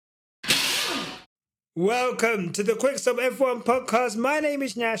Welcome to the Quick Stop F1 podcast. My name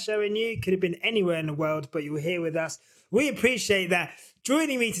is Nyasha, and you could have been anywhere in the world, but you're here with us. We appreciate that.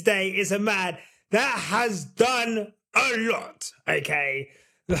 Joining me today is a man that has done a lot, okay?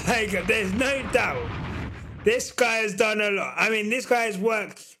 Like, there's no doubt. This guy has done a lot. I mean, this guy has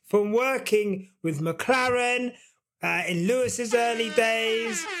worked from working with McLaren in Lewis's early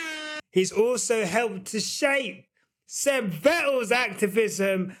days. He's also helped to shape Seb Vettel's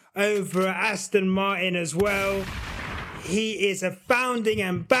activism over at Aston Martin as well. He is a founding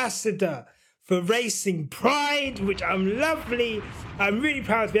ambassador for Racing Pride, which I'm really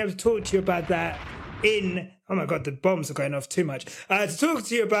proud to be able to talk to you about that oh my God, the bombs are going off too much. To talk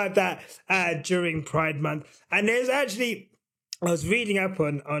to you about that during Pride Month. And I was reading up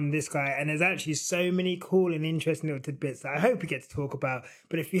on this guy, and there's actually so many cool and interesting little tidbits that I hope we get to talk about.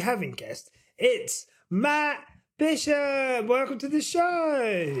 But if you haven't guessed, it's Matt Bishop. Welcome to the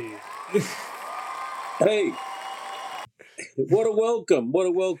show. Hey, what a welcome.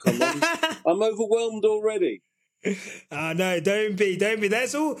 I'm overwhelmed already. Oh no, don't be.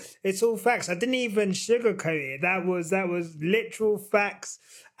 It's all facts. I didn't even sugarcoat it. That was literal facts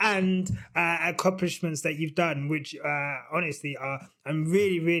and accomplishments that you've done, which honestly I'm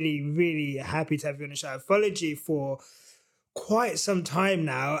really happy to have you on the show. I've followed you for quite some time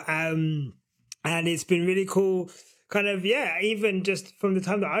now. And it's been really cool. Kind of, yeah, even just from the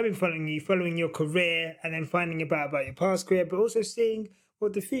time that I've been following your career and then finding about your past career, but also seeing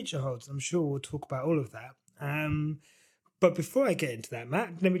what the future holds. I'm sure we'll talk about all of that. But before I get into that,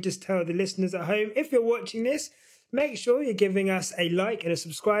 Matt, let me just tell the listeners at home, if you're watching this, make sure you're giving us a like and a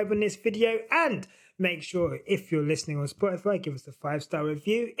subscribe on this video, and make sure if you're listening on Spotify, give us a 5-star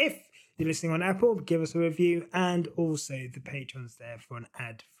review. If you're listening on Apple, give us a review, and also the Patreon's there for an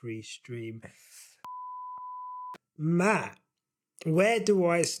ad-free stream. Matt, where do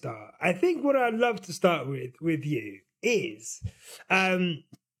I start? I think what I'd love to start with you is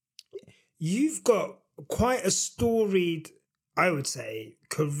you've got quite a storied, I would say,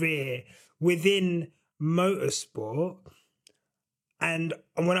 career within motorsport. And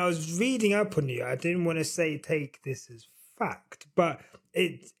when I was reading up on you, I didn't want to say take this as fact, but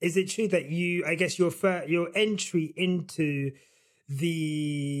is it true that your entry into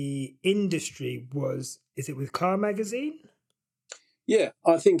the industry is it with Car Magazine? Yeah,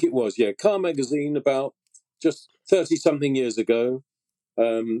 I think it was. Yeah, Car Magazine about just 30-something years ago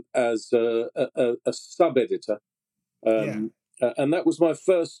as a sub-editor. And that was my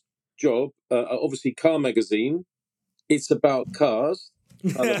first job. Obviously, Car Magazine, it's about cars,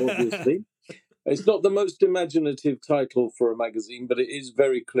 obviously. It's not the most imaginative title for a magazine, but it is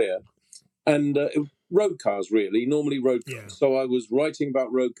very clear. And road cars, really, normally road cars. So I was writing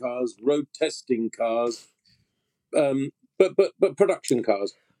about road cars, road testing cars, but production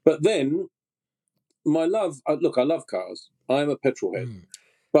cars. But then my love, I love cars. I'm a petrol head,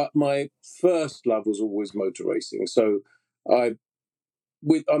 but my first love was always motor racing. So I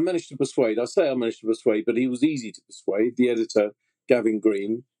managed to persuade. I managed to persuade, but he was easy to persuade. The editor, Gavin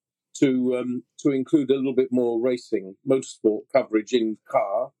Green, to include a little bit more racing, motorsport coverage in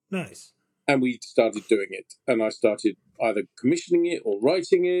car. Nice. And we started doing it. And I started either commissioning it or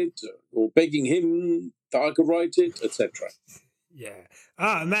writing it or begging him that I could write it, etc. Yeah.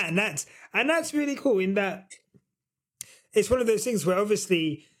 Man, that's really cool in that it's one of those things where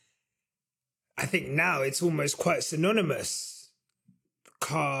obviously I think now it's almost quite synonymous.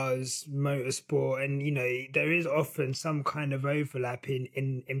 Cars, motorsport, and there is often some kind of overlap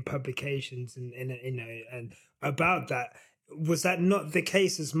in publications and and about that. Was that not the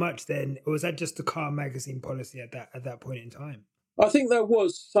case as much then, or was that just the Car Magazine policy at that point in time? I think there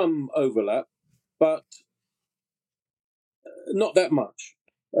was some overlap, but not that much.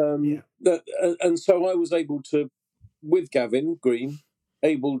 And so I was able to, with Gavin Green,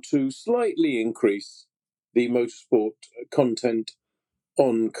 able to slightly increase the motorsport content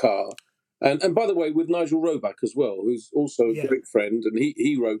on car. And by the way, with Nigel Roebuck as well, who's also a great friend, and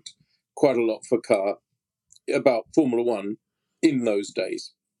he wrote quite a lot for car about Formula One in those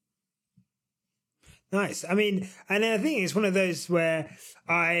days. Nice. I mean, and I think it's one of those where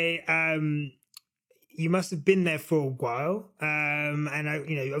you must have been there for a while, and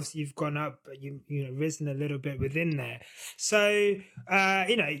obviously you've gone up, risen a little bit within there. So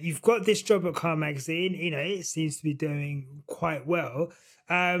you've got this job at Car Magazine. It seems to be doing quite well.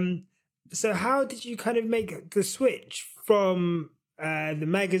 So how did you kind of make the switch from the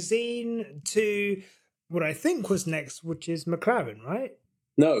magazine to what I think was next, which is McLaren, right?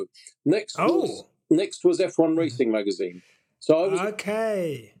 No, next was F1 Racing Magazine. So I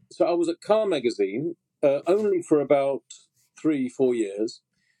was at Car Magazine only for about 3-4 years,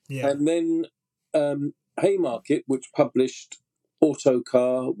 and then Haymarket, which published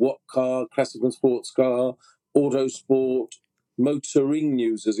Autocar, What Car, Classic and Sports Car, Autosport, Motoring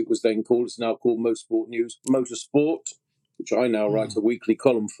News, as it was then called. It's now called Motorsport News, Motorsport, which I now write a weekly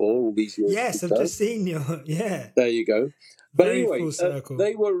column for all these years. Yes, I've just seen your, yeah. There you go. But Very anyway, full circle.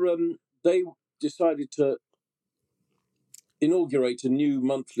 they decided to inaugurate a new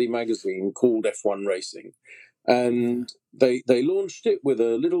monthly magazine called F1 Racing. And they launched it with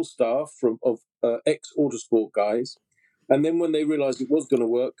a little staff of ex-Autosport guys. And then when they realized it was going to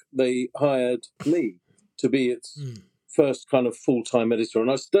work, they hired me to be its first kind of full-time editor.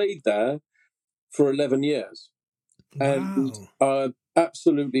 And I stayed there for 11 years. Wow. And I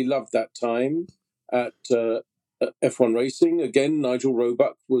absolutely loved that time at F1 Racing. Again, Nigel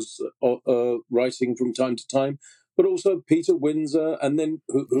Roebuck was writing from time to time, but also Peter Windsor, and then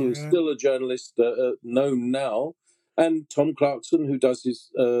who is still a journalist known now, and Tom Clarkson, who does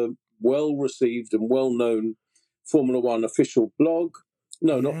his well-received and well-known Formula One official blog.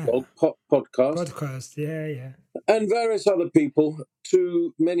 No, not blog, podcast. Podcast, yeah. And various other people,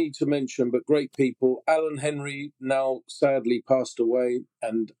 too many to mention, but great people. Alan Henry now sadly passed away,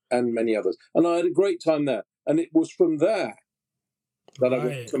 and many others. And I had a great time there. And it was from there that I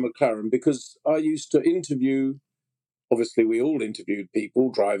went to McLaren, because I used to interview, obviously we all interviewed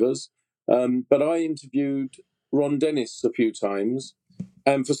people, drivers, but I interviewed Ron Dennis a few times.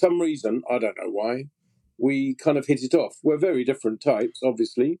 And for some reason, I don't know why, we kind of hit it off. We're very different types,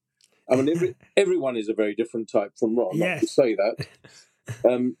 obviously. I mean, everyone is a very different type from Ron, not to say that.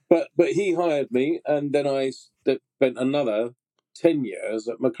 But he hired me, and then I spent another 10 years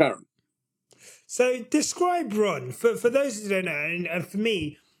at McLaren. So describe Ron, for those who don't know, and for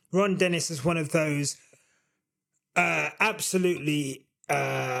me, Ron Dennis is one of those absolutely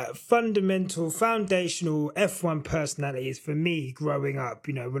fundamental, foundational F1 personalities for me growing up.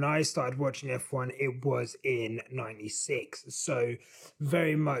 You know, when I started watching F1, it was in 96. So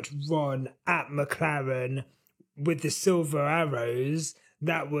very much Ron at McLaren with the silver arrows.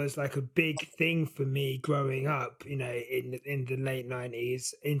 That was like a big thing for me growing up, you know, in the late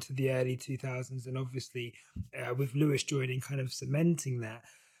 90s into the early 2000s. And obviously with Lewis joining, kind of cementing that.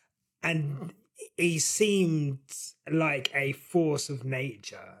 And he seemed like a force of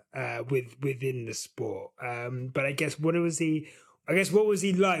nature within the sport. But I guess what was he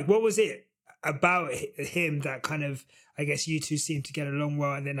like? What was it about him that kind of, I guess you two seemed to get along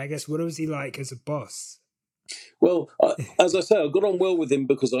well? And then I guess what was he like as a boss? Well, as I say, I got on well with him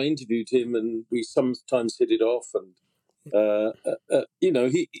because I interviewed him, and we sometimes hit it off. And you know,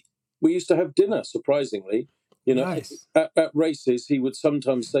 we used to have dinner. Surprisingly, you know, nice. at races, he would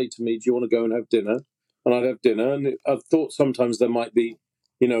sometimes say to me, "Do you want to go and have dinner?" And I'd have dinner, and I thought sometimes there might be,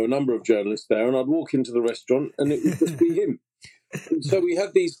 you know, a number of journalists there, and I'd walk into the restaurant, and it would just be him. And so we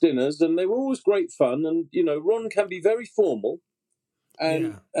had these dinners, and they were always great fun. And you know, Ron can be very formal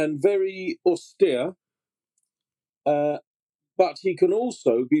and very austere. But he can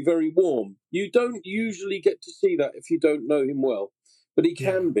also be very warm. You don't usually get to see that if you don't know him well, but he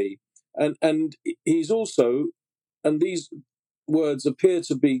can be. And he's also, and these words appear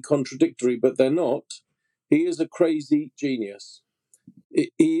to be contradictory, but they're not, he is a crazy genius.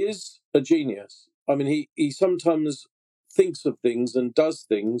 He is a genius. I mean, he sometimes thinks of things and does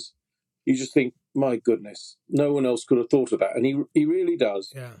things. You just think, my goodness, no one else could have thought of that. And he really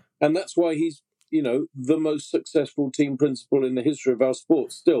does. Yeah. And that's why he's, you know, the most successful team principal in the history of our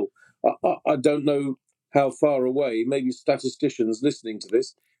sport. Still, I don't know how far away, maybe statisticians listening to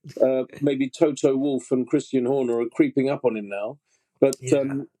this, maybe Toto Wolff and Christian Horner are creeping up on him now. But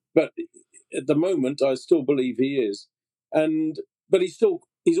at the moment, I still believe he is. But he's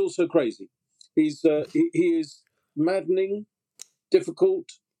also crazy. He is maddening,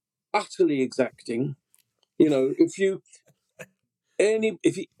 difficult, utterly exacting. You know, if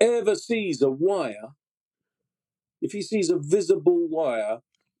he ever sees a wire, if he sees a visible wire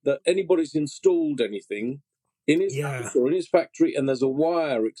that anybody's installed anything in his house or in his factory and there's a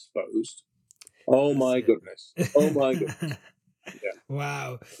wire exposed, oh my goodness. Yeah.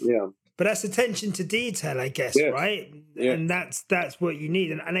 Wow. Yeah. But that's attention to detail, I guess, right? Yeah. And that's what you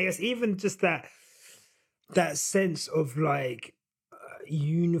need. And I guess even just that sense of like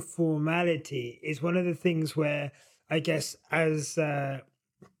uniformity is one of the things where I guess as and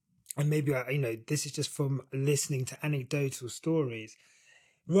maybe you know, this is just from listening to anecdotal stories,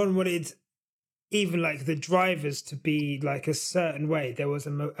 Ron wanted even like the drivers to be like a certain way. There was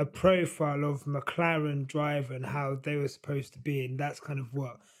a profile of McLaren driver and how they were supposed to be, and that's kind of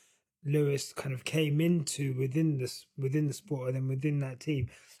what Lewis kind of came into within the sport and then within that team.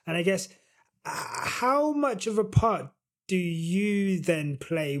 And I guess how much of a part do you then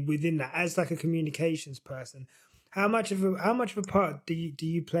play within that as like a communications person? How much of a part do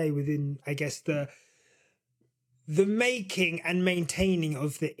you play within, I guess, the making and maintaining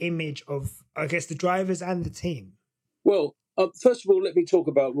of the image of, I guess, the drivers and the team? Well, first of all, let me talk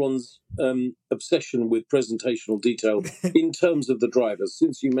about Ron's obsession with presentational detail in terms of the drivers,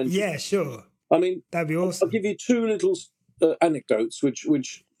 since you mentioned. Yeah, sure. I mean, that'd be awesome. I'll give you two little anecdotes, which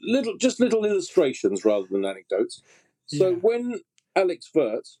little illustrations rather than anecdotes. So when Alex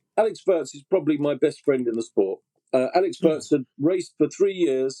Wurz is probably my best friend in the sport. Alex Wurz had raced for 3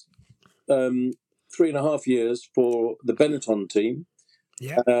 years, 3.5 years for the Benetton team.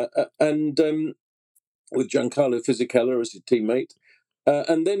 Yeah. And with Giancarlo Fisichella as his teammate.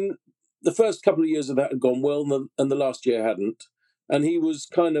 And then the first couple of years of that had gone well, and the last year hadn't. And he was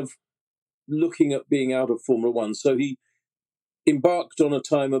kind of looking at being out of Formula One. So he embarked on a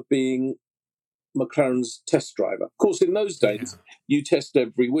time of being McLaren's test driver. Of course, in those days, you test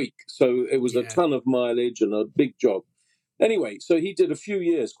every week. So it was a ton of mileage and a big job. Anyway, so he did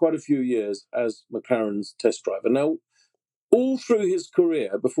quite a few years as McLaren's test driver. Now, all through his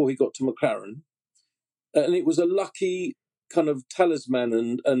career before he got to McLaren, and it was a lucky kind of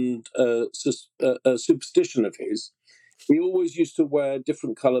talisman and a superstition of his, he always used to wear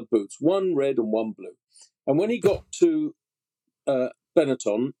different coloured boots, one red and one blue. And when he got to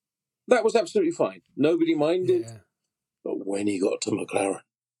Benetton, that was absolutely fine. Nobody minded. Yeah. But when he got to McLaren,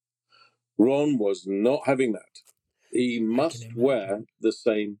 Ron was not having that. He must wear the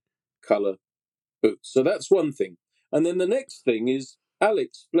same colour boots. So that's one thing. And then the next thing is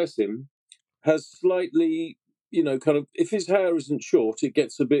Alex, bless him, has slightly, kind of, if his hair isn't short, it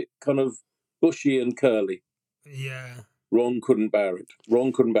gets a bit kind of bushy and curly. Yeah. Ron couldn't bear it.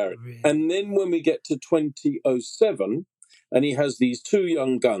 Really? And then when we get to 2007, and he has these two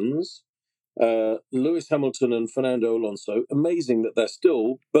young guns, Lewis Hamilton and Fernando Alonso. Amazing that they're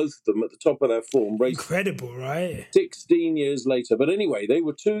still, both of them, at the top of their form. Incredible, right? 16 years later. But anyway, they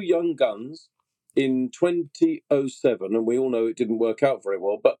were two young guns in 2007, and we all know it didn't work out very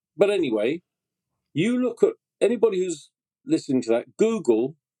well. But anyway, you look at anybody who's listening to that,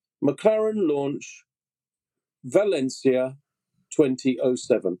 Google McLaren launch Valencia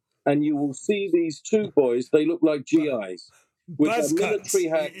 2007, and you will see these two boys. They look like GIs with a military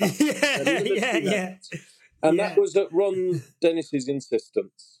haircut. Yeah. And that was at Ron Dennis's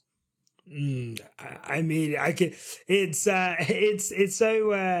insistence. I mean, I can. It's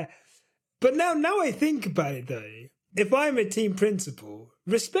so. But now I think about it though, if I'm a team principal,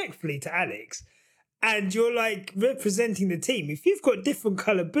 respectfully to Alex, and you're like representing the team, if you've got different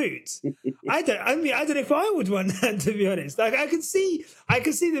color boots, I don't know if I would want that, to be honest. Like I can see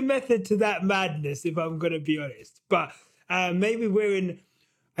the method to that madness, if I'm going to be honest. But maybe we're in,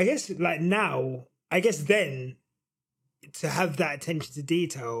 I guess, like now, I guess then to have that attention to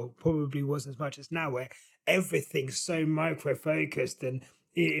detail probably wasn't as much as now, where everything's so micro focused, and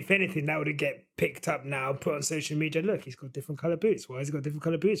if anything, that would get picked up now, put on social media. Look, he's got different color boots. Why has he got different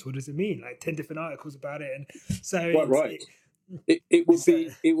color boots? What does it mean? Like 10 different articles about it, and so right. It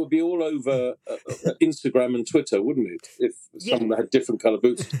would be all over Instagram and Twitter, wouldn't it? If someone had different color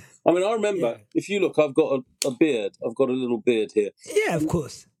boots. I mean, I remember. If you look, I've got a beard. I've got a little beard here. Yeah, of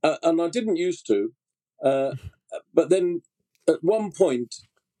course. And I didn't used to, but then at one point,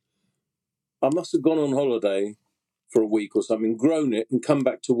 I must have gone on holiday for a week or something, grown it and come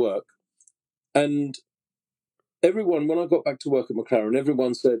back to work. And everyone, when I got back to work at McLaren,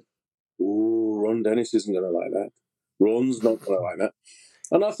 everyone said, "Oh, Ron Dennis isn't going to like that. Ron's not going to like that."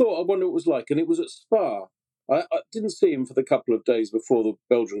 And I thought, I wonder what it was like. And it was at Spa. I didn't see him for the couple of days before the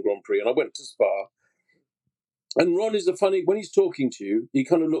Belgian Grand Prix, and I went to Spa. And Ron is when he's talking to you, he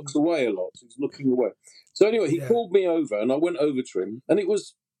kind of looks away a lot. He's looking away. So anyway, he called me over, and I went over to him, and it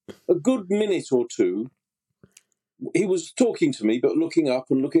was a good minute or two. He was talking to me, but looking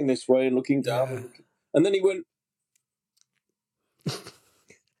up and looking this way and looking down. And then he went,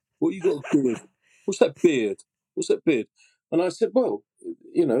 "What you got a beard? What's that beard? What's that beard?" And I said, "Well,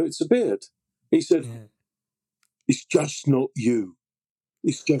 it's a beard." He said, "It's just not you.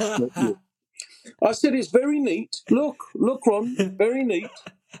 It's just not you." I said, "It's very neat. Look, Ron, very neat."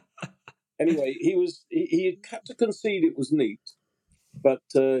 Anyway, he had to concede it was neat. But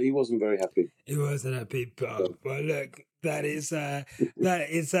he wasn't very happy. He wasn't happy, but well, look, that is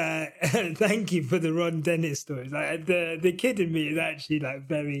thank you for the Ron Dennis stories. Like, the kid in me is actually like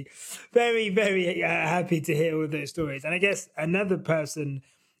very, very, very happy to hear all those stories. And I guess another person,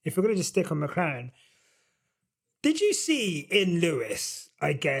 if we're going to just stick on McLaren, did you see in Lewis,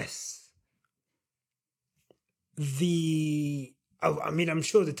 I guess, I mean, I'm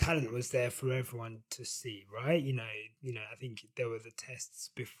sure the talent was there for everyone to see, right? I think there were the tests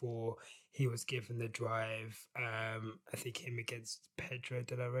before he was given the drive. I think him against Pedro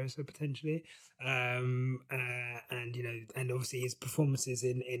de la Rosa potentially, and and obviously his performances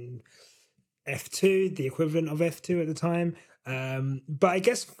in F2, the equivalent of F2 at the time. But I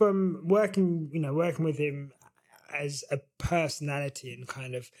guess from working with him as a personality and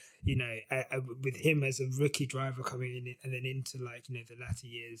kind of, with him as a rookie driver coming in and then into the latter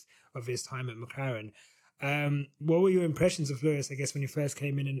years of his time at McLaren. What were your impressions of Lewis, I guess, when he first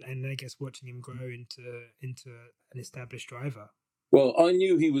came in and I guess watching him grow into an established driver? Well, I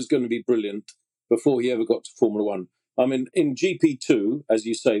knew he was going to be brilliant before he ever got to Formula One. I mean, in GP2, as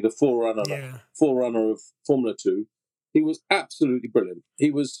you say, the forerunner of Formula 2, he was absolutely brilliant.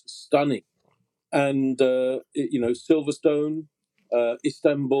 He was stunning. And, Silverstone,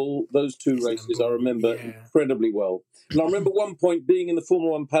 Istanbul, those two races I remember incredibly well. And I remember one point being in the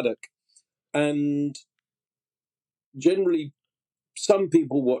Formula One paddock, and generally some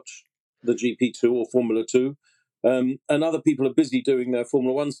people watch the GP2 or Formula 2, and other people are busy doing their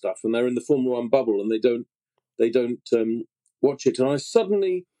Formula One stuff, and they're in the Formula One bubble, and they don't watch it. And I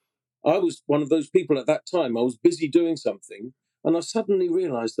was one of those people at that time. I was busy doing something, and I suddenly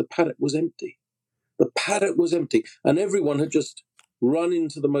realised the paddock was empty. The paddock was empty, and everyone had just run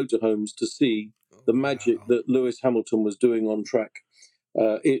into the motorhomes to see the magic that Lewis Hamilton was doing on track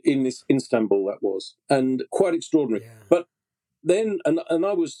in this Istanbul. That was, and quite extraordinary. Yeah. But then, and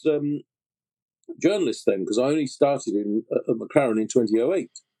I was journalist then, because I only started at McLaren in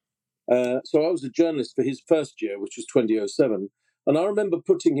 2008. So I was a journalist for his first year, which was 2007. And I remember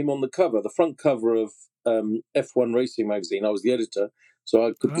putting him on the front cover of F1 Racing magazine. I was the editor, so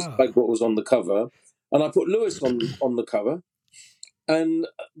I could decide what was on the cover. And I put Lewis on the cover. And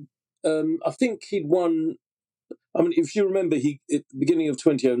I think he'd won. I mean, if you remember, at the beginning of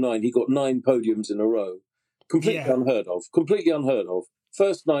 2009, he got 9 podiums in a row. Completely unheard of.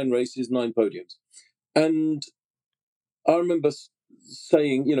 First 9 races, 9 podiums. And I remember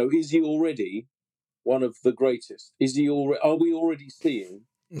saying, is he already one of the greatest? Are we already seeing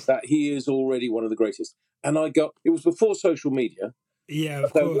that he is already one of the greatest? And it was before social media. Yeah,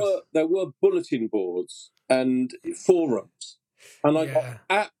 of course. There were bulletin boards and forums, and I got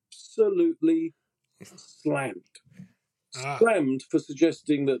absolutely slammed for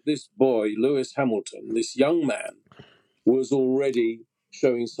suggesting that this boy, Lewis Hamilton, this young man, was already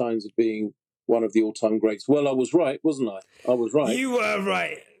showing signs of being one of the all-time greats. Well, I was right, wasn't I? I was right. You were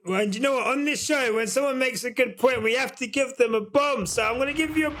right. Well, and you know what? On this show, when someone makes a good point, we have to give them a bomb. So I'm going to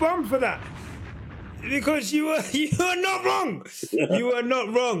give you a bomb for that. Because you are not wrong. You are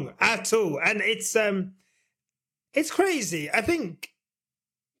not wrong at all. And it's crazy. I think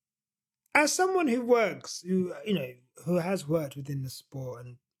as someone who has worked within the sport,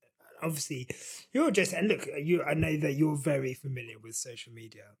 and obviously I know that you're very familiar with social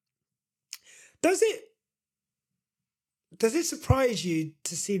media. Does it surprise you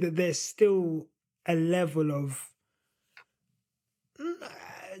to see that there's still a level of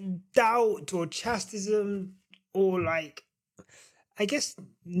doubt or chastism or I guess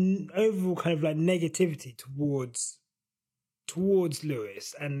overall kind of negativity towards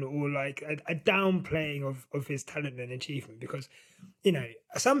Lewis or a downplaying of his talent and achievement? Because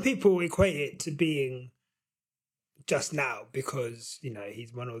some people equate it to being just now because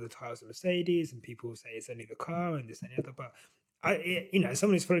he's won all the titles of Mercedes and people say it's only the car and this and the other, but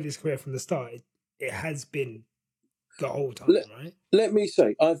someone who's followed his career from the start, it has been the whole time, right? Let me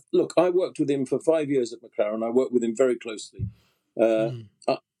say, I worked with him for 5 years at McLaren. I worked with him very closely. I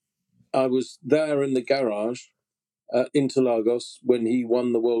was there in the garage at Interlagos when he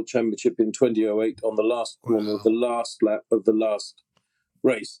won the World Championship in 2008 on the last corner of the last lap of the last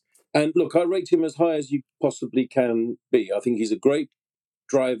race. And look, I rate him as high as you possibly can be. I think he's a great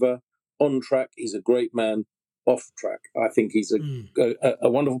driver on track. He's a great man off track. I think he's a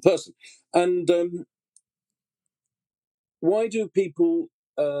wonderful person. And why do people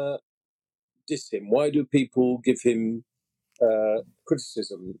diss him? Why do people give him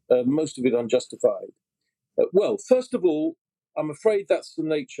criticism? Most of it unjustified. Well, first of all, I'm afraid that's the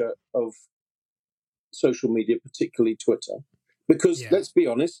nature of social media, particularly Twitter. Because let's be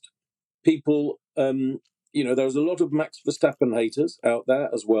honest, people, there's a lot of Max Verstappen haters out there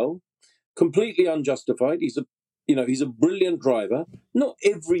as well. Completely unjustified. He's a brilliant driver. Not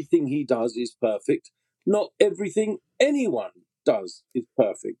everything he does is perfect. Not everything anyone does is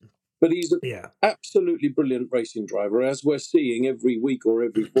perfect. But he's an absolutely brilliant racing driver, as we're seeing every week or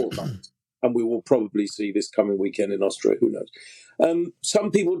every fortnight. And we will probably see this coming weekend in Austria, who knows.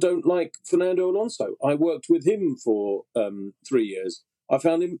 Some people don't like Fernando Alonso. I worked with him for 3 years. I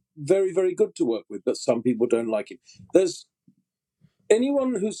found him very, very good to work with, but some people don't like him. There's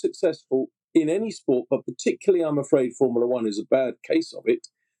anyone who's successful in any sport, but particularly, I'm afraid, Formula One is a bad case of it,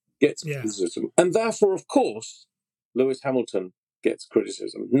 gets criticism. And therefore, of course, Lewis Hamilton gets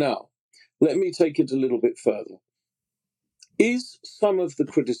criticism. Now, let me take it a little bit further. Is some of the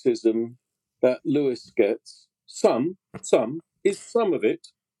criticism that Lewis gets, is some of it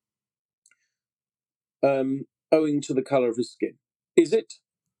owing to the colour of his skin? Is it?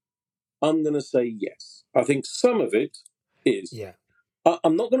 I'm going to say yes. I think some of it is. Yeah.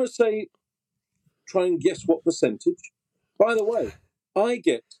 I'm not going to try and guess what percentage. By the way, I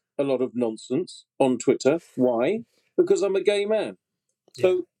get a lot of nonsense on Twitter. Why? Because I'm a gay man.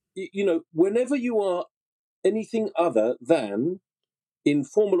 So, whenever you are anything other than, in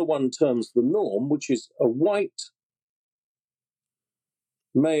Formula One terms, the norm, which is a white,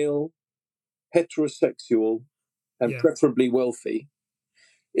 male, heterosexual, and preferably wealthy,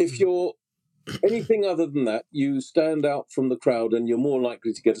 if you're anything other than that, you stand out from the crowd and you're more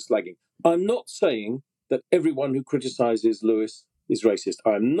likely to get a slagging. I'm not saying that everyone who criticises Lewis is racist.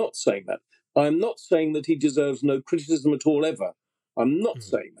 I'm not saying that. I'm not saying that he deserves no criticism at all ever. I'm not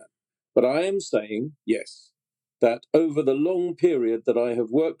saying that. But I am saying, yes, that over the long period that I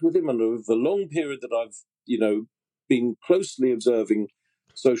have worked with him and over the long period that I've, been closely observing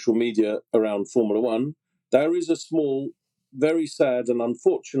social media around Formula One, there is a small, very sad and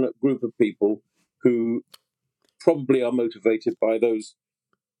unfortunate group of people who probably are motivated by those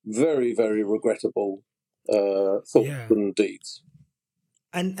very, very regrettable thoughts and deeds.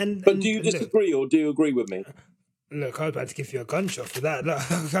 But do you disagree, or do you agree with me? Look, I was about to give you a gunshot for that. Look,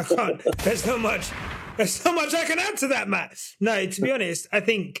 I can't. There's not much I can add to that, Matt. No, to be honest, I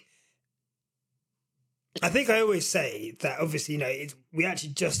think I always say that, obviously, we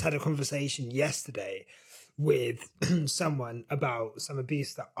actually just had a conversation yesterday with someone about some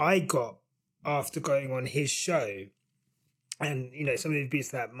abuse that I got after going on his show. And, some of the abuse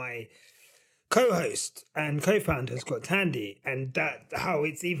that my co-host and co-founder has got, Tandy, and that how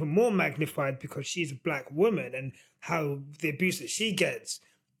it's even more magnified because she's a black woman, and how the abuse that she gets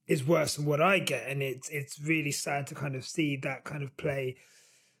is worse than what I get. And it's really sad to kind of see that kind of play,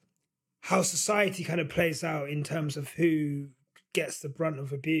 how society kind of plays out in terms of who gets the brunt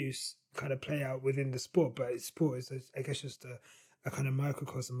of abuse kind of play out within the sport. But sport is, I guess, just a kind of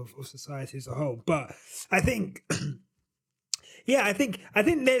microcosm of society as a whole. But I think, I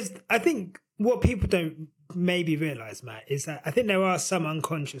think what people don't maybe realize, Matt, is that I think there are some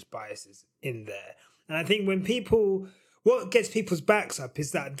unconscious biases in there. And I think what gets people's backs up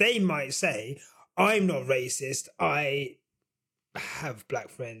is that they might say, I'm not racist, I have black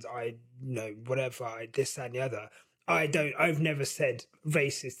friends, I know whatever, this, that, and the other. I've never said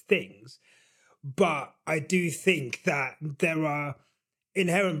racist things. But I do think that there are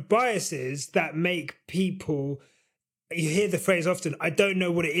inherent biases that make people, you hear the phrase often, I don't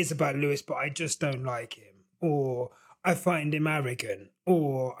know what it is about Lewis, but I just don't like him. Or I find him arrogant.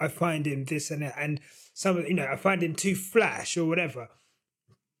 Or I find him this and that. And I find him too flash or whatever,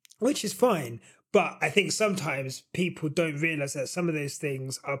 which is fine. But I think sometimes people don't realize that some of those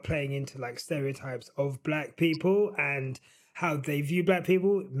things are playing into like stereotypes of black people and how they view black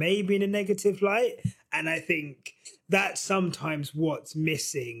people, maybe in a negative light. And I think that's sometimes what's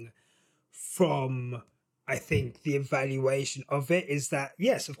missing from, I think, the evaluation of it, is that,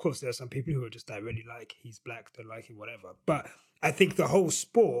 yes, of course, there are some people who are just don't really like, he's black, don't like him, whatever. But I think the whole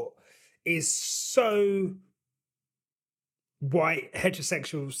sport is so white,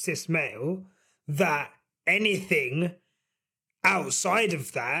 heterosexual, cis male that anything outside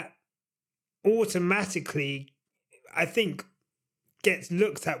of that automatically, I think, gets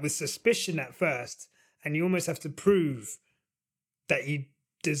looked at with suspicion at first, and you almost have to prove that you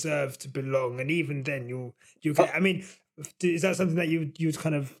deserve to belong, and even then you'll get. I mean, is that something that you'd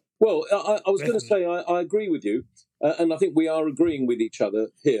kind of? Well, I was going to say I agree with you, and I think we are agreeing with each other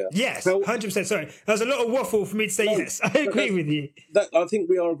here. Yes, 100%. Sorry, that was a lot of waffle for me to say. Yes, I agree with you. I think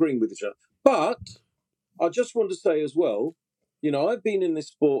we are agreeing with each other. But I just want to say as well, I've been in this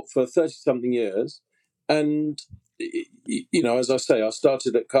sport for 30-something years, and as I say, I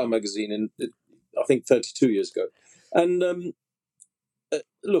started at Car Magazine in, I think, 32 years ago, and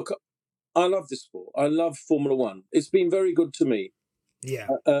look, I love this sport. I love Formula One. It's been very good to me. Yeah,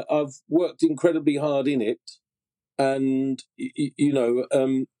 I've worked incredibly hard in it, and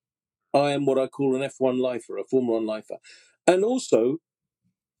I am what I call an F1 lifer, a Formula One lifer, and also,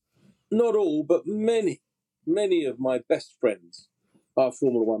 not all, but many of my best friends are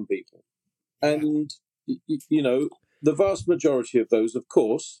Formula One people, and the vast majority of those, of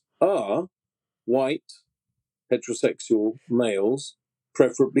course, are white, heterosexual males,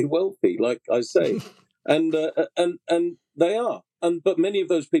 preferably wealthy, like I say, and they are. But many of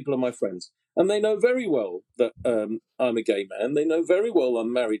those people are my friends, and they know very well that I'm a gay man. They know very well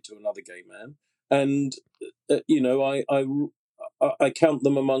I'm married to another gay man, and I count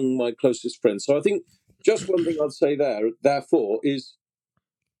them among my closest friends. So I think just one thing I'd say therefore, is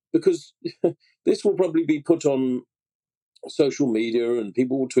because this will probably be put on social media and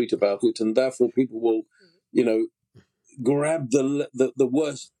people will tweet about it, and therefore people will, grab the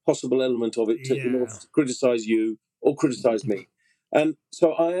worst possible element of it in order to criticize you or criticize me. And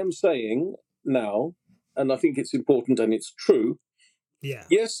so I am saying now, and I think it's important and it's true,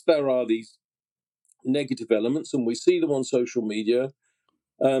 yes, there are these negative elements and we see them on social media,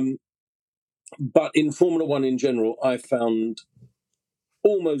 but in Formula One in general, I found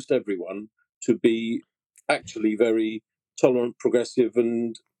almost everyone to be actually very tolerant, progressive,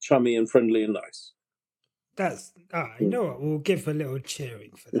 and chummy and friendly and nice. That's you know what? We'll give a little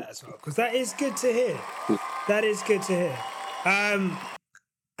cheering for that as well, because that is good to hear. That is good to hear. And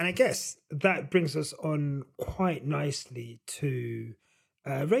I guess that brings us on quite nicely to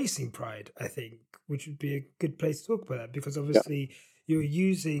Racing Pride, I think, which would be a good place to talk about that, because obviously you're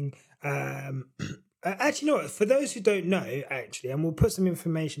using. Actually, no. For those who don't know, actually, and we'll put some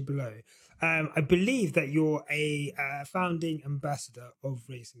information below. I believe that you're a founding ambassador of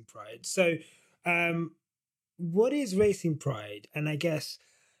Racing Pride. So, what is Racing Pride? And I guess,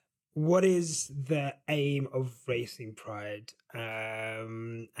 what is the aim of Racing Pride?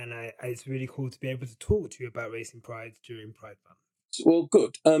 And it's really cool to be able to talk to you about Racing Pride during Pride Month. Well,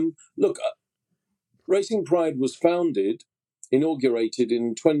 good. Look, Racing Pride was inaugurated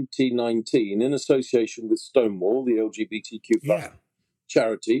in 2019 in association with Stonewall, the LGBTQ plus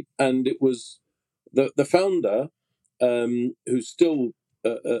charity, and it was the founder, who's still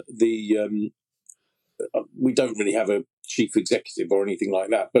we don't really have a chief executive or anything like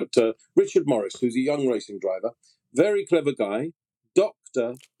that, but Richard Morris, who's a young racing driver, very clever guy,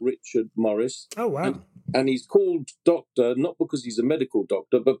 Dr. Richard Morris. Oh, wow. And he's called doctor not because he's a medical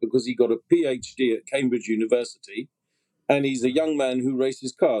doctor, but because he got a PhD at Cambridge University, and he's a young man who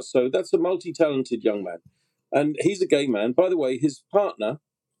races cars. So that's a multi-talented young man. And he's a gay man. By the way, his partner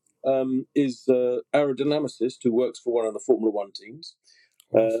is an aerodynamicist who works for one of the Formula One teams.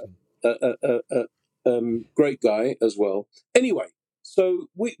 Awesome. Great guy as well. Anyway, so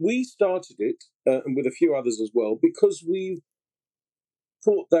we started it with a few others as well because we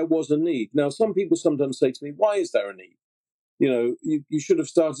thought there was a need. Now, some people sometimes say to me, why is there a need? You should have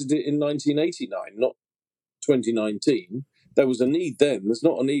started it in 1989, not 2019. There was a need then. There's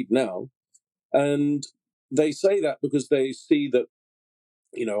not a need now. And they say that because they see that,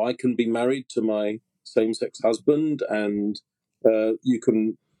 I can be married to my same-sex husband, and you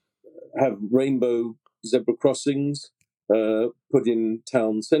can have rainbow zebra crossings put in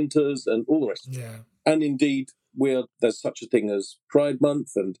town centres and all the rest. Yeah. And indeed, there's such a thing as Pride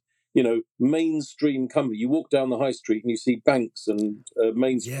Month, and mainstream company. You walk down the high street and you see banks and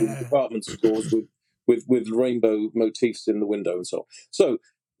mainstream department stores with rainbow motifs in the window and so on. So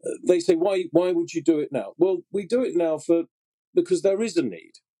they say, why would you do it now? Well, we do it now because there is a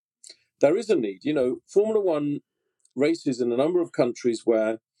need. There is a need. Formula One races in a number of countries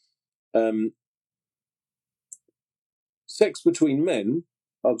where sex between men,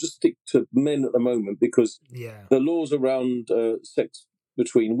 I'll just stick to men at the moment because the laws around sex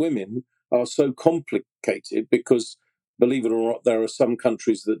between women are so complicated because, believe it or not, there are some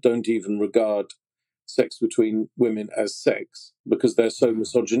countries that don't even regard sex between women as sex because they're so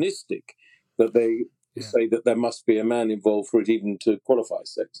misogynistic that they say that there must be a man involved for it even to qualify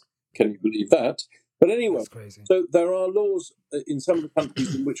sex. Can you believe that? But anyway, so there are laws in some of the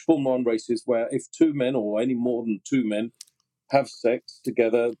countries in which Formula One races where if two men or any more than two men have sex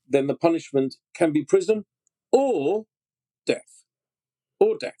together, then the punishment can be prison or death.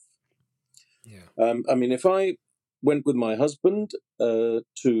 Or death. Yeah. If I went with my husband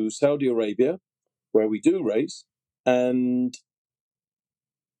to Saudi Arabia, where we do race, and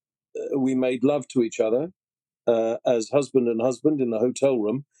we made love to each other as husband and husband in a hotel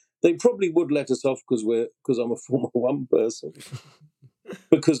room, they probably would let us off because I'm a Formula One person,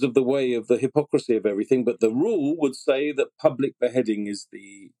 because of the way of the hypocrisy of everything. But the rule would say that public beheading is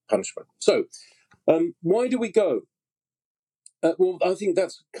the punishment. So why do we go? Well, I think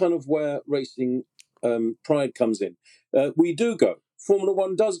that's kind of where Racing Pride comes in. We do go. Formula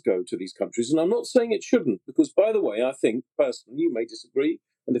One does go to these countries, and I'm not saying it shouldn't, because, by the way, I think, personally, you may disagree,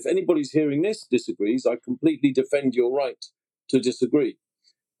 and if anybody's hearing this disagrees, I completely defend your right to disagree.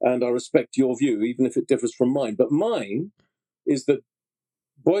 and I respect your view, even if it differs from mine. But mine is that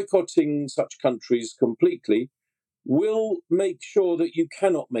boycotting such countries completely will make sure that you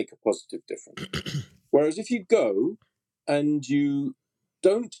cannot make a positive difference. Whereas if you go and you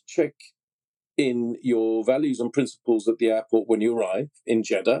don't check in your values and principles at the airport when you arrive in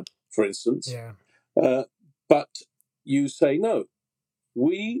Jeddah, for instance, but you say, no,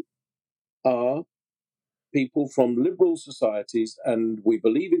 we are people from liberal societies and we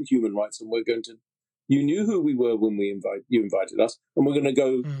believe in human rights, and we're going to, you knew who we were when you invited us, and we're going to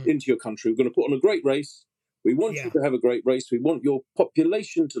go into your country. We're going to put on a great race. We want you to have a great race. We want your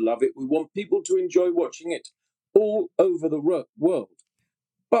population to love it. We want people to enjoy watching it all over the world.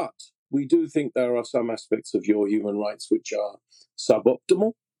 But we do think there are some aspects of your human rights which are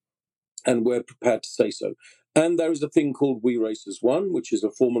suboptimal, and we're prepared to say so. And there is a thing called We Race as One, which is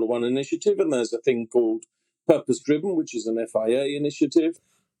a Formula One initiative, and there's a thing called Purpose Driven, which is an FIA initiative,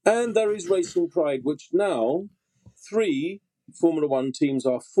 and there is Racing Pride, which now 3 Formula One teams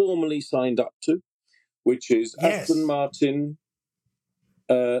are formally signed up to, which is Aston Martin,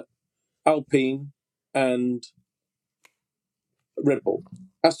 Alpine, and Red Bull.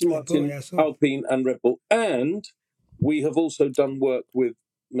 Aston Martin, Alpine, and Red Bull. And we have also done work with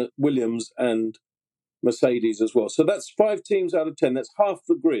Williams and Mercedes as well. So that's 5 teams out of 10. That's half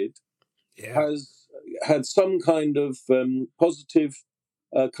the grid has had some kind of positive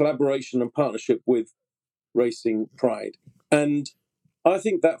collaboration and partnership with Racing Pride. And I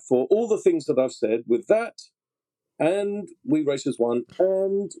think that for all the things that I've said, with that and We Race as One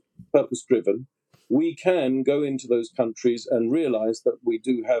and Purpose Driven, we can go into those countries and realize that we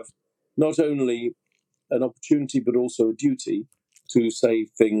do have not only an opportunity but also a duty to say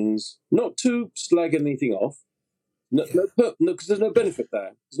things, not to slag anything off. No, because there's no benefit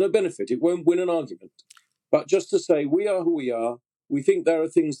there. There's no benefit. It won't win an argument. But just to say, we are who we are. We think there are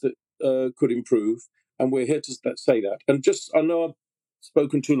things that could improve, and we're here to say that. And just, I know I've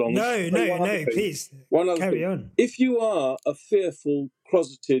spoken too long. No, please. One other Carry thing. on. If you are a fearful,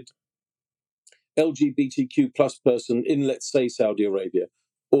 closeted LGBTQ plus person in, let's say, Saudi Arabia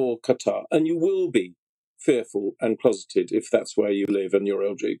or Qatar, and you will be fearful and closeted if that's where you live and you're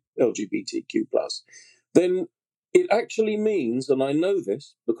LGBTQ plus, then it actually means, and I know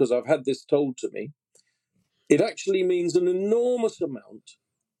this because I've had this told to me, it actually means an enormous amount,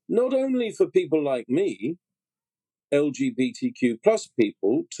 not only for people like me, LGBTQ plus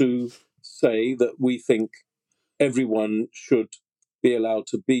people, to say that we think everyone should be allowed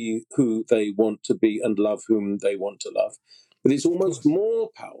to be who they want to be and love whom they want to love. But it's almost more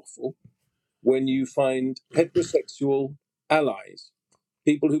powerful when you find heterosexual allies,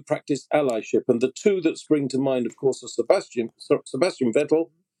 people who practice allyship. And the 2 that spring to mind, of course, are Sebastian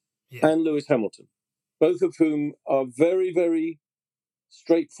Vettel and Lewis Hamilton, both of whom are very, very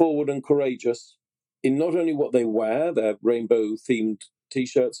straightforward and courageous in not only what they wear, their rainbow-themed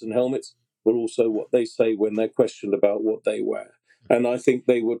T-shirts and helmets, but also what they say when they're questioned about what they wear. And I think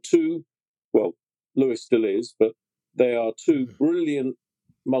they were 2, well, Lewis still is, but they are 2 brilliant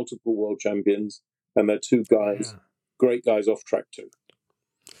multiple world champions, and they're 2 guys, great guys off track too.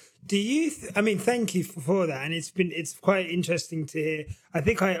 Do you? Thank you for that, and it's quite interesting to hear. I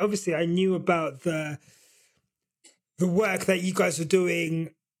think I knew about the work that you guys are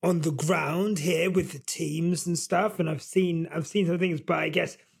doing on the ground here with the teams and stuff, and I've seen some things, but I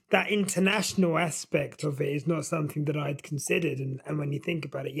guess that international aspect of it is not something that I'd considered. And when you think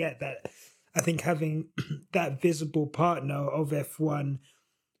about it, that I think having that visible partner of F1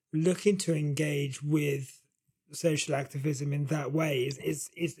 looking to engage with social activism in that way is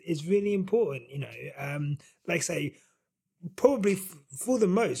really important. Like I say, probably for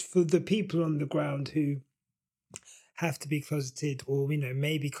the people on the ground who have to be closeted or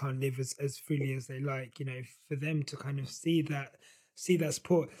maybe can't live as freely as they like, for them to kind of see that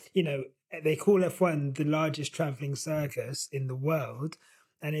support. They call F1 the largest traveling circus in the world,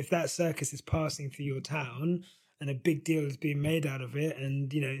 and if that circus is passing through your town and a big deal is being made out of it,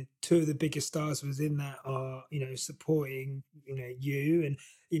 and 2 of the biggest stars within that are supporting you, and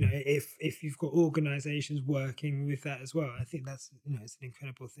if you've got organizations working with that as well, I think that's it's an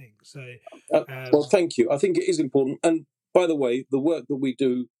incredible thing. So well, thank you. I think it is important. And by the way, the work that we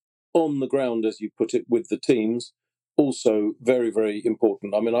do on the ground, as you put it, with the teams, also very, very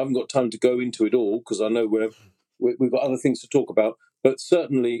important. I haven't got time to go into it all because I know we've got other things to talk about, but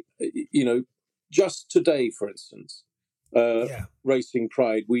certainly, just today, for instance, Racing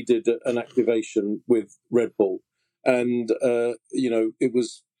Pride, we did an activation with Red Bull, and it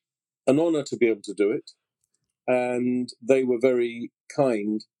was an honor to be able to do it, and they were very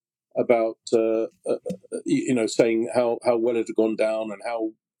kind about saying how well it had gone down and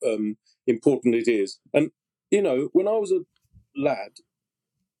how important it is. And, when I was a lad,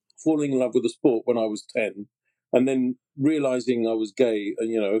 falling in love with the sport when I was 10, and then realizing I was gay,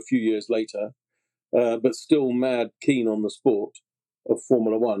 a few years later, but still mad keen on the sport of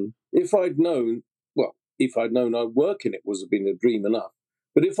Formula One. If I'd known I'd work in it, would have been a dream enough.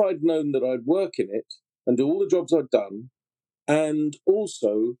 But if I'd known that I'd work in it and do all the jobs I'd done, and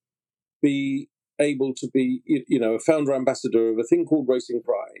also be able to be, a founder ambassador of a thing called Racing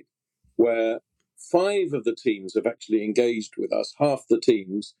Pride, where 5 of the teams have actually engaged with us, half the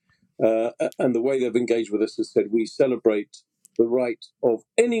teams, and the way they've engaged with us has said we celebrate the right of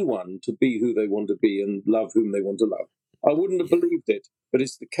anyone to be who they want to be and love whom they want to love. I wouldn't have believed it, but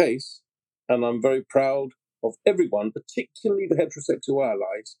it's the case, and I'm very proud of everyone, particularly the heterosexual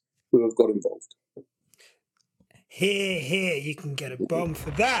allies who have got involved. Here, you can get a bomb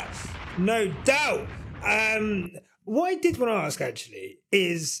for that, no doubt. What I did want to ask, actually,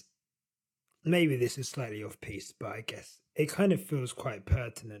 is, maybe this is slightly off piece, but I guess it kind of feels quite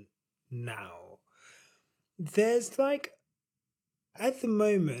pertinent now. There's at the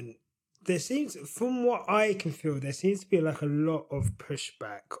moment, there seems, from what I can feel, there seems to be a lot of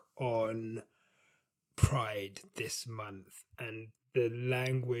pushback on Pride this month, and the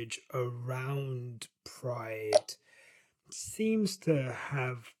language around Pride seems to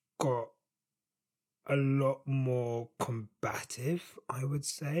have got a lot more combative, I would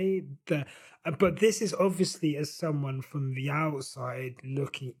say. But this is obviously as someone from the outside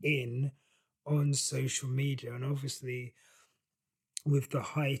looking in on social media, and obviously with the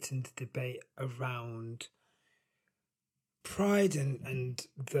heightened debate around Pride and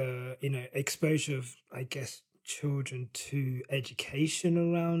the exposure of, I guess, children to education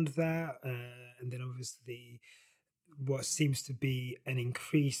around that, and then obviously what seems to be an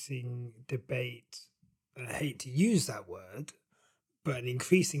increasing debate, and I hate to use that word, but an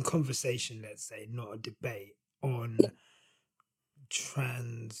increasing conversation, let's say, not a debate, on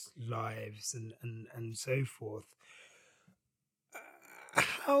trans lives and so forth.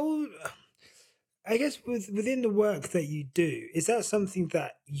 How, I guess, within the work that you do, is that something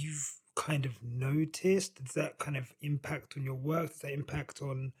that you've kind of noticed? Does that kind of impact on your work? Does that impact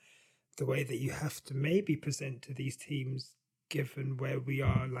on the way that you have to maybe present to these teams, given where we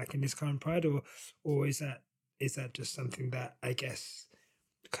are, in this current Pride, or is that just something that, I guess,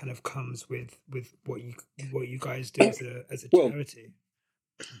 kind of comes with what you guys do as a charity?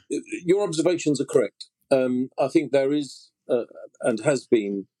 Your observations are correct. I think there is and has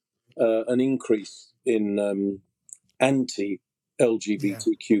been an increase in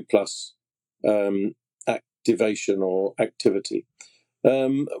anti-LGBTQ plus activation or activity.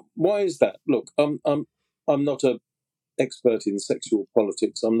 Why is that? Look, I'm not an expert in sexual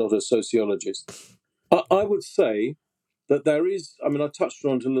politics. I'm not a sociologist. I would say that there is. I mean, I touched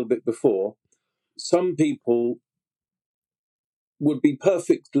on it a little bit before. Some people would be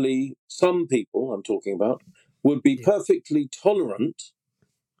perfectly. Some people I'm talking about would be perfectly tolerant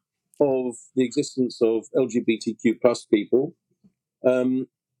of the existence of LGBTQ plus people. And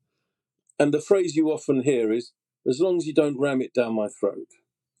the phrase you often hear is, as long as you don't ram it down my throat.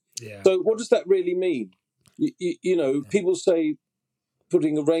 Yeah. So what does that really mean? People say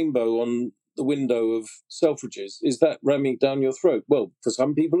putting a rainbow on the window of Selfridges, is that ramming it down your throat? Well, for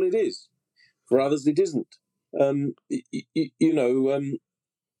some people it is. For others it isn't.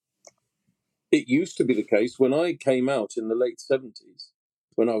 It used to be the case when I came out in the late 70s,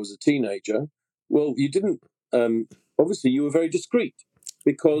 when I was a teenager, well, you didn't, obviously you were very discreet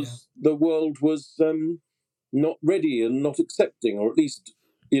because the world was not ready and not accepting, or at least,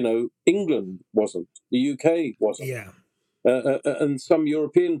 England wasn't, the UK wasn't. Yeah. And some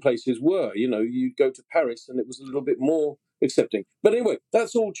European places were, you'd go to Paris and it was a little bit more accepting. But anyway,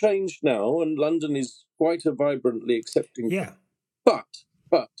 that's all changed now, and London is quite a vibrantly accepting. Yeah. But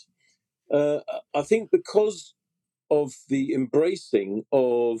I think because of the embracing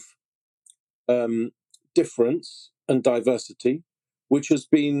of difference and diversity, which has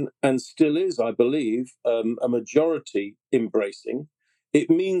been and still is, I believe, a majority embracing, it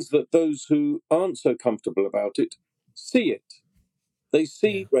means that those who aren't so comfortable about it see it. They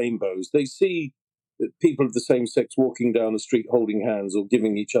see rainbows. They see people of the same sex walking down the street holding hands or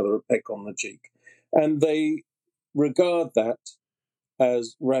giving each other a peck on the cheek. And they regard that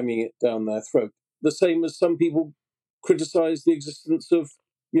as ramming it down their throat. The same as some people criticize the existence of,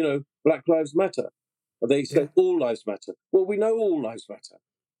 Black Lives Matter. They say all lives matter. Well, we know all lives matter.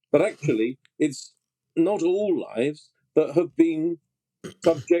 But actually, it's not all lives that have been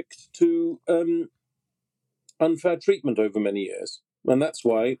subject to unfair treatment over many years. And that's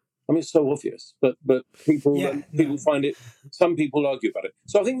why I mean, it's so obvious, but people find it. Some people argue about it.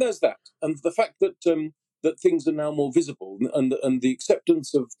 So I think there's that, and the fact that that things are now more visible, and the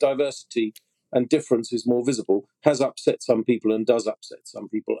acceptance of diversity and difference is more visible, has upset some people and does upset some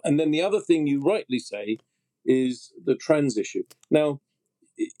people. And then the other thing you rightly say is the trans issue. Now,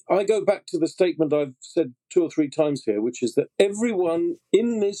 I go back to the statement I've said 2 or 3 times here, which is that everyone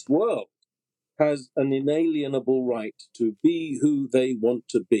in this world has an inalienable right to be who they want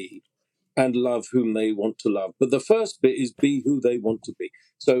to be and love whom they want to love. But the first bit is be who they want to be.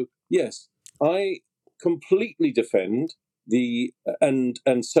 So, yes, I completely defend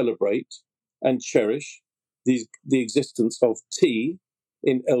and celebrate and cherish the existence of T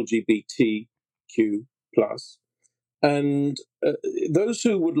in LGBTQ plus, and those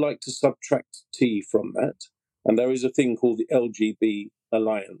who would like to subtract T from that, and there is a thing called the LGB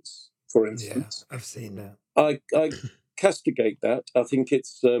Alliance, for instance. Yeah, I've seen that. I castigate that. I think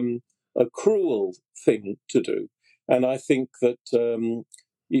it's a cruel thing to do, and I think that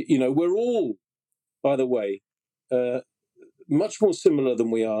we're all, by the way, much more similar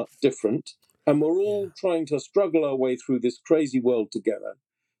than we are different, and we're all trying to struggle our way through this crazy world together.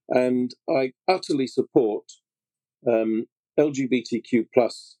 And I utterly support LGBTQ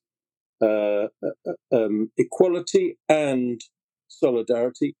plus equality and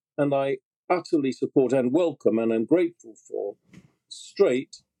solidarity, and I utterly support and welcome and am grateful for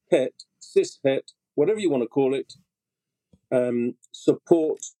straight, het, cis het, whatever you want to call it,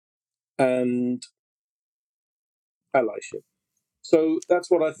 support and allyship. So that's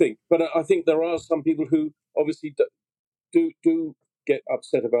what I think. But I think there are some people who obviously do get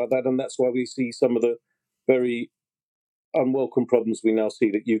upset about that, and that's why we see some of the very unwelcome problems we now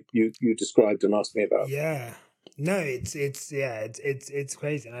see that you described and asked me about. Yeah, no, it's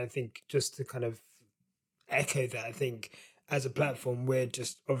crazy, and I think just to kind of echo that, I think as a platform we're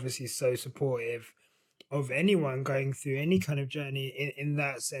just obviously so supportive of anyone going through any kind of journey in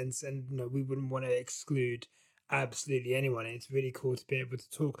that sense, and we wouldn't want to exclude absolutely anyone. And it's really cool to be able to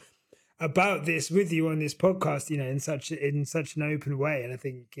talk about this with you on this podcast, in such an open way. And I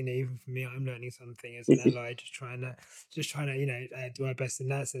think even for me, I'm learning something as an ally, just trying to do our best in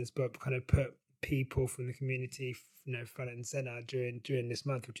that sense, but kind of put people from the community front and center during this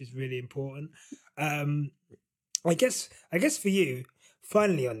month, which is really important. I guess for you,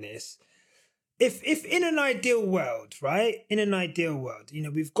 finally on this, if in an ideal world, right? In an ideal world,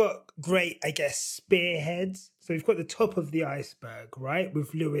 we've got great, I guess, spearheads. So we've got the top of the iceberg, right?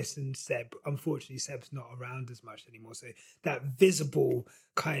 With Lewis and Seb. Unfortunately, Seb's not around as much anymore. So that visible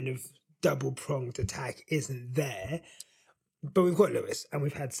kind of double-pronged attack isn't there. But we've got Lewis and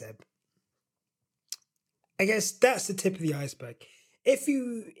we've had Seb. I guess that's the tip of the iceberg. If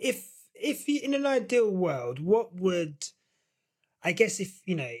you in an ideal world, what would... I guess if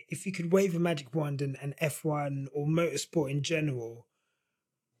you could wave a magic wand and F1 or motorsport in general,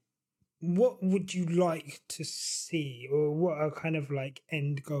 what would you like to see, or what are kind of like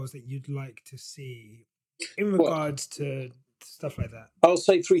end goals that you'd like to see in regards to stuff like that? I'll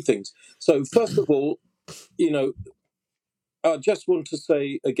say 3 things. So first of all, I just want to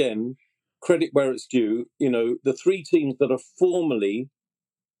say again, credit where it's due. The 3 teams that are formally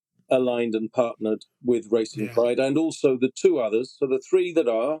aligned and partnered with Racing Pride, and also the 2 others. So the 3 that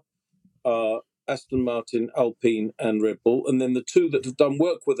are Aston Martin, Alpine, and Red Bull, and then the 2 that have done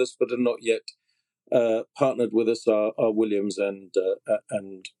work with us but are not yet partnered with us are Williams and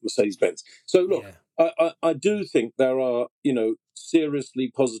Mercedes-Benz. So look, I do think there are seriously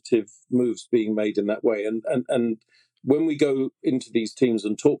positive moves being made in that way, and when we go into these teams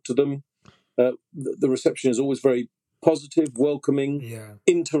and talk to them, the reception is always very positive, welcoming,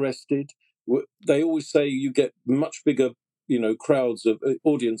 interested. They always say you get much bigger, crowds of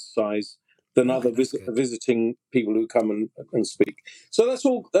audience size than other visiting people who come and speak. So that's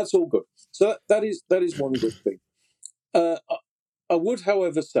all good. So that is one good thing. I would,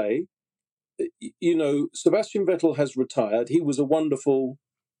 however, say, Sebastian Vettel has retired. He was a wonderful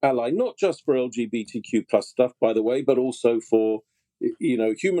ally, not just for LGBTQ plus stuff, by the way, but also for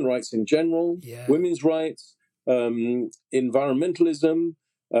human rights in general, women's rights, environmentalism,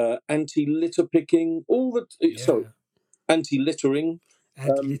 anti-litter picking, anti-littering,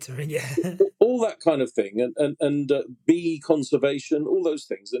 all that kind of thing, and bee conservation, all those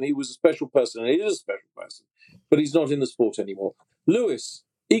things. And he was a special person, and he is a special person, but he's not in the sport anymore. Lewis,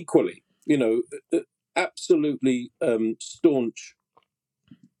 equally, absolutely staunch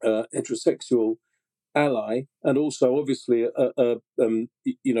heterosexual ally, and also obviously a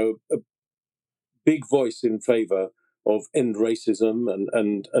big voice in favour of end racism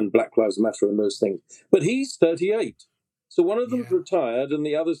and Black Lives Matter and those things. But he's 38. So one of them's retired and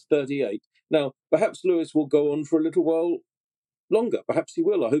the other's 38. Now, perhaps Lewis will go on for a little while longer. Perhaps he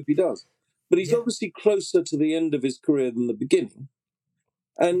will. I hope he does. But he's obviously closer to the end of his career than the beginning.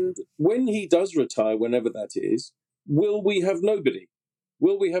 And when he does retire, whenever that is, will we have nobody?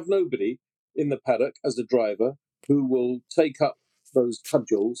 Will we have nobody in the paddock as a driver who will take up those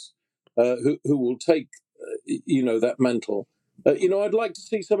cudgels, who will take, that mantle? I'd like to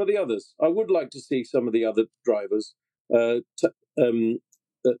see some of the others. I would like to see some of the other drivers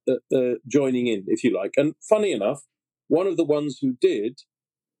joining in, if you like. And funny enough, one of the ones who did,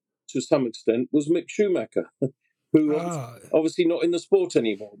 to some extent, was Mick Schumacher, who obviously not in the sport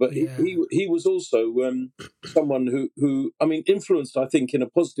anymore. But he was also someone who influenced, I think, in a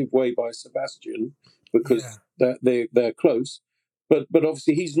positive way by Sebastian, because they're close. But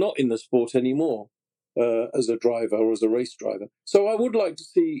obviously he's not in the sport anymore as a driver or as a race driver. So I would like to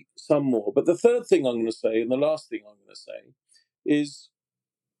see some more. But the third thing I'm going to say, and the last thing I'm going to say, is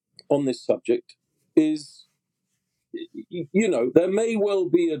on this subject is, there may well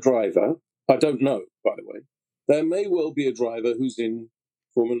be a driver, I don't know, by the way, there may well be a driver who's in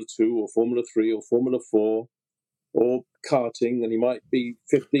Formula 2 or Formula 3 or Formula 4 or karting, and he might be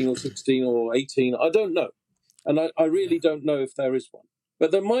 15 or 16 or 18, I don't know. And I really don't know if there is one.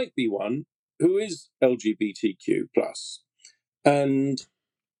 But there might be one who is LGBTQ+. And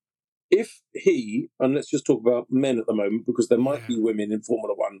if he, and let's just talk about men at the moment, because there might be women in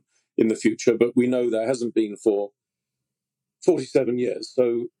Formula 1 in the future, but we know there hasn't been for 47 years.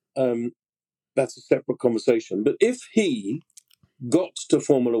 So that's a separate conversation. But if he got to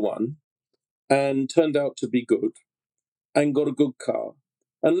Formula 1 and turned out to be good and got a good car,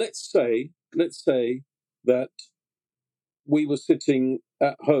 and let's say that we were sitting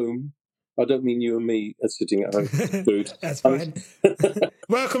at home. I don't mean you and me are sitting at home, dude. That's fine.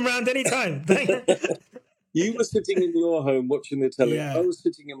 Welcome round anytime. You were sitting in your home watching the telly. I was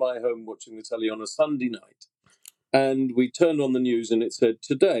sitting in my home watching the telly on a Sunday night. And we turned on the news and it said,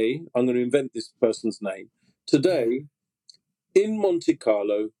 today, I'm going to invent this person's name. Today, in Monte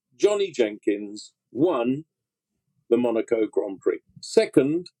Carlo, Johnny Jenkins won the Monaco Grand Prix.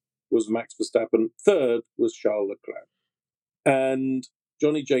 Second was Max Verstappen. Third was Charles Leclerc. And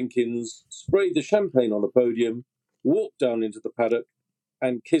Johnny Jenkins sprayed the champagne on the podium, walked down into the paddock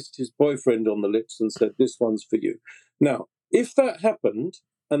and kissed his boyfriend on the lips and said, this one's for you. Now, if that happened,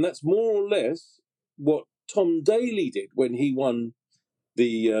 and that's more or less what Tom Daley did when he won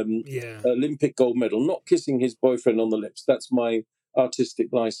the Olympic gold medal, not kissing his boyfriend on the lips. That's my artistic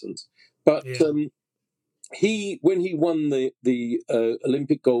license. But when he won the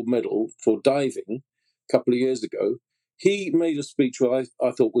Olympic gold medal for diving a couple of years ago, he made a speech which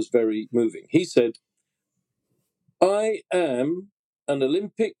I thought was very moving. He said, I am an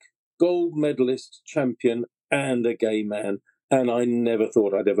Olympic gold medalist champion and a gay man, and I never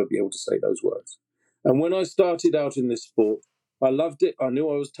thought I'd ever be able to say those words. And when I started out in this sport, I loved it. I knew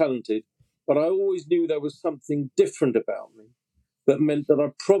I was talented, but I always knew there was something different about me that meant that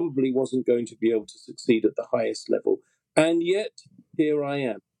I probably wasn't going to be able to succeed at the highest level. And yet, here I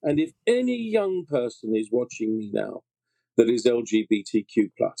am. And if any young person is watching me now that is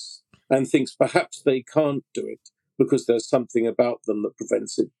LGBTQ+ and thinks perhaps they can't do it because there's something about them that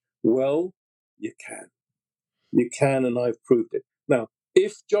prevents it, well, you can. You can, and I've proved it. Now,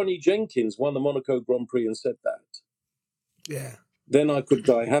 if Johnny Jenkins won the Monaco Grand Prix and said that, then I could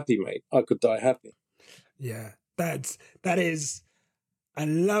die happy, mate. I could die happy. Yeah, that is a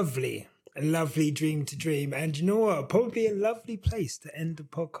lovely dream to dream, and you know what? Probably a lovely place to end the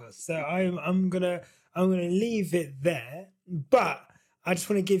podcast. So I'm gonna leave it there, but I just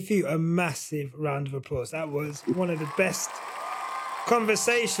want to give you a massive round of applause. That was one of the best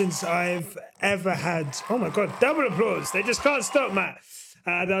conversations I've ever had. Oh my God, double applause. They just can't stop, Matt.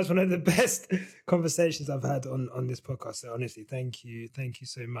 That was one of the best conversations I've had on this podcast. So honestly, thank you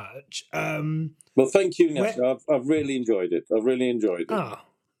so much. Well, thank you, Nasha. I've really enjoyed it.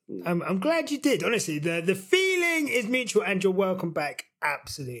 I'm glad you did. Honestly, the feeling is mutual, and you're welcome back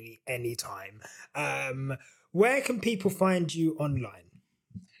absolutely anytime. Where can people find you online?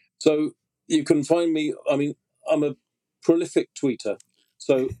 So you can find me. I mean, I'm a prolific tweeter.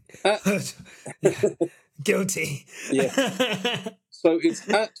 So guilty. Yeah. So it's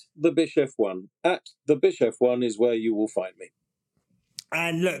at the Bish F1. At the Bish F1 is where you will find me.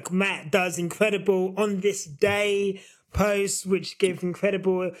 And look, Matt does incredible on this day posts, which give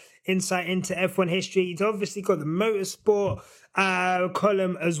incredible insight into F1 history. He's obviously got the motorsport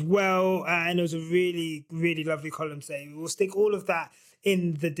column as well, and it was a really, really lovely column. So we'll stick all of that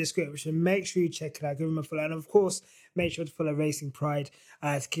in the description. Make sure you check it out, give them a follow. And of course, make sure to follow Racing Pride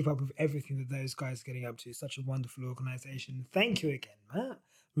to keep up with everything that those guys are getting up to. Such a wonderful organisation. Thank you again, Matt.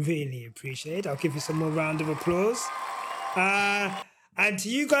 Really appreciate it. I'll give you some more round of applause. And to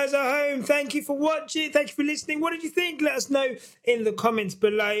you guys at home, thank you for watching. Thank you for listening. What did you think? Let us know in the comments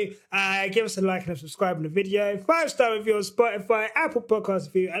below. Give us a like and a subscribe on the video. 5-star review on Spotify, Apple Podcast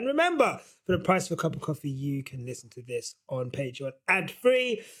review. And remember, for the price of a cup of coffee, you can listen to this on Patreon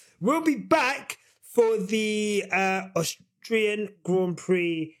ad-free. We'll be back for the Austrian Grand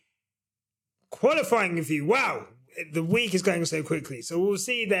Prix qualifying review. Wow, the week is going so quickly. So we'll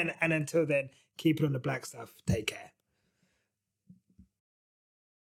see you then. And until then, keep it on the black stuff. Take care.